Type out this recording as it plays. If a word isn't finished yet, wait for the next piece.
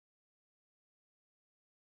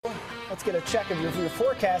Let's get a check of your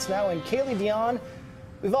forecast now. And Kaylee Dion,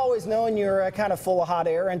 we've always known you're kind of full of hot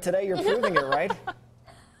air, and today you're proving it, right?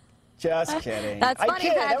 Just kidding. That's funny,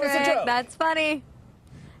 Patrick. That was a joke. That's funny.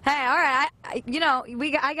 Hey, all right.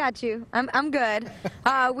 I got you. I'm good.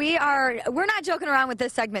 We're not joking around with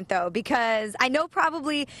this segment though, because I know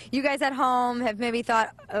probably you guys at home have maybe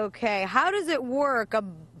thought, okay, how does it work? A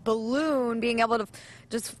balloon being able to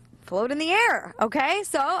just float in the air. Okay,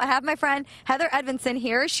 so I have my friend Heather Edvinson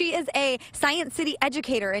here. She is a Science City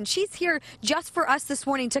educator, and she's here just for us this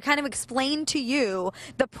morning to kind of explain to you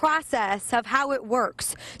the process of how it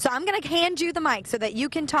works. So I'm going to hand you the mic so that you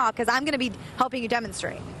can talk, because I'm going to be helping you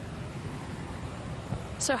demonstrate.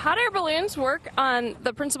 So hot air balloons work on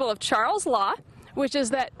the principle of Charles' law, which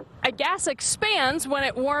is that a gas expands when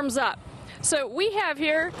it warms up. So we have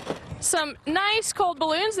here some nice cold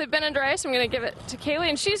balloons. They've been in dry ice. I'm going to give it to Kaylee,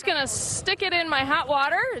 and she's going to stick it in my hot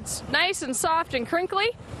water. It's nice and soft and crinkly.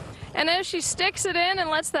 And as she sticks it in and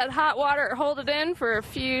lets that hot water hold it in for a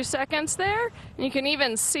few seconds there, and you can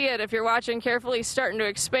even see it if you're watching carefully starting to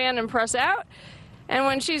expand and press out. And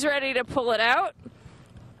when she's ready to pull it out,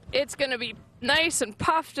 it's going to be nice and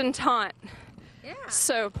puffed and taut. Yeah.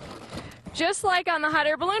 So just like on the hot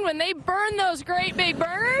air balloon, when they burn those great big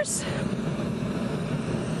burners,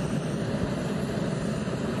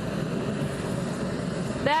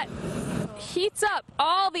 that heats up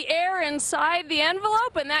all the air inside the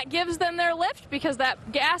envelope, and that gives them their lift because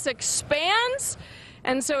that gas expands,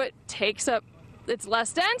 and so it takes up, it's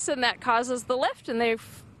less dense, and that causes the lift, and they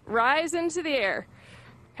rise into the air.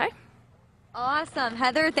 Okay? Awesome.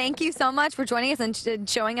 Heather, thank you so much for joining us and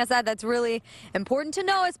showing us that. That's really important to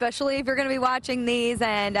know, especially if you're going to be watching these.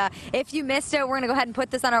 And if you missed it, we're going to go ahead and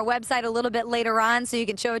put this on our website a little bit later on so you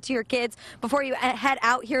can show it to your kids before you head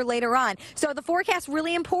out here later on. So the forecast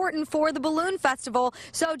really important for the Balloon Festival.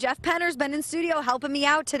 So Jeff Penner's been in studio helping me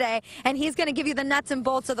out today, and he's going to give you the nuts and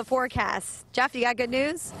bolts of the forecast. Jeff, you got good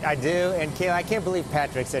news? I do. And Kayla, I can't believe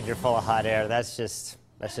Patrick said you're full of hot air. That's just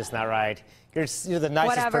not right. You're the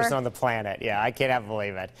nicest person on the planet. Yeah, I can't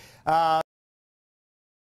believe it.